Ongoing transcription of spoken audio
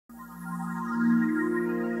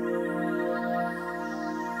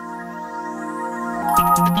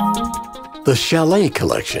The Chalet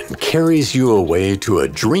Collection carries you away to a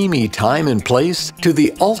dreamy time and place to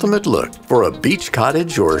the ultimate look for a beach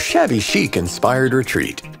cottage or shabby chic-inspired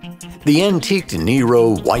retreat. The antiqued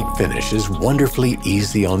Nero white finish is wonderfully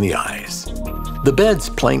easy on the eyes. The bed's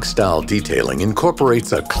plank-style detailing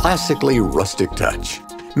incorporates a classically rustic touch,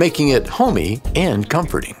 making it homey and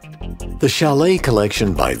comforting. The Chalet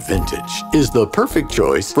Collection by Vintage is the perfect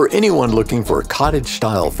choice for anyone looking for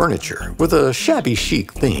cottage-style furniture with a shabby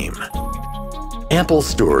chic theme. Ample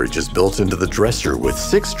storage is built into the dresser with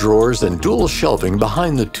 6 drawers and dual shelving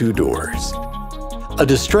behind the 2 doors. A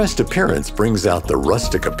distressed appearance brings out the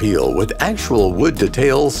rustic appeal with actual wood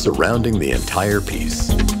details surrounding the entire piece.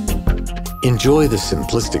 Enjoy the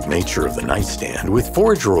simplistic nature of the nightstand with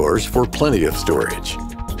 4 drawers for plenty of storage.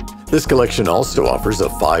 This collection also offers a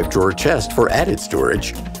 5-drawer chest for added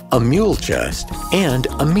storage, a mule chest, and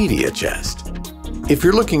a media chest. If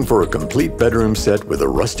you're looking for a complete bedroom set with a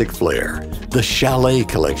rustic flair, the Chalet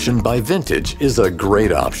Collection by Vintage is a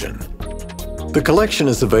great option. The collection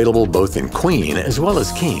is available both in queen as well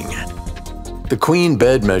as king. The queen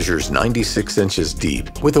bed measures 96 inches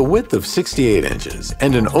deep with a width of 68 inches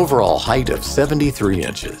and an overall height of 73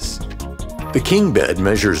 inches. The king bed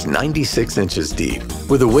measures 96 inches deep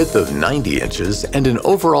with a width of 90 inches and an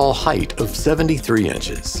overall height of 73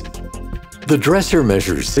 inches. The dresser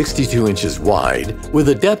measures 62 inches wide with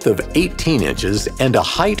a depth of 18 inches and a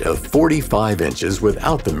height of 45 inches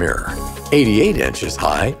without the mirror, 88 inches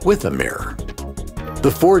high with a mirror. The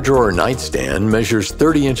 4-drawer nightstand measures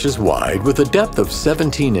 30 inches wide with a depth of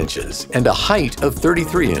 17 inches and a height of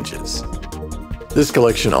 33 inches. This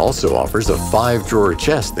collection also offers a 5-drawer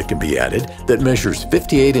chest that can be added that measures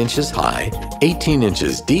 58 inches high, 18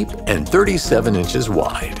 inches deep, and 37 inches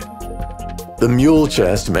wide. The mule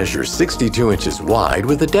chest measures 62 inches wide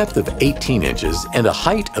with a depth of 18 inches and a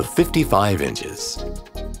height of 55 inches.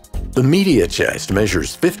 The media chest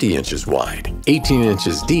measures 50 inches wide, 18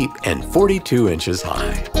 inches deep, and 42 inches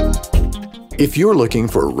high. If you're looking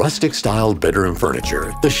for rustic-style bedroom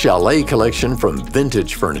furniture, the Chalet Collection from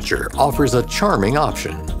Vintage Furniture offers a charming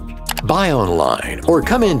option. Buy online or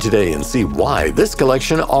come in today and see why this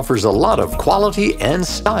collection offers a lot of quality and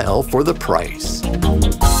style for the price.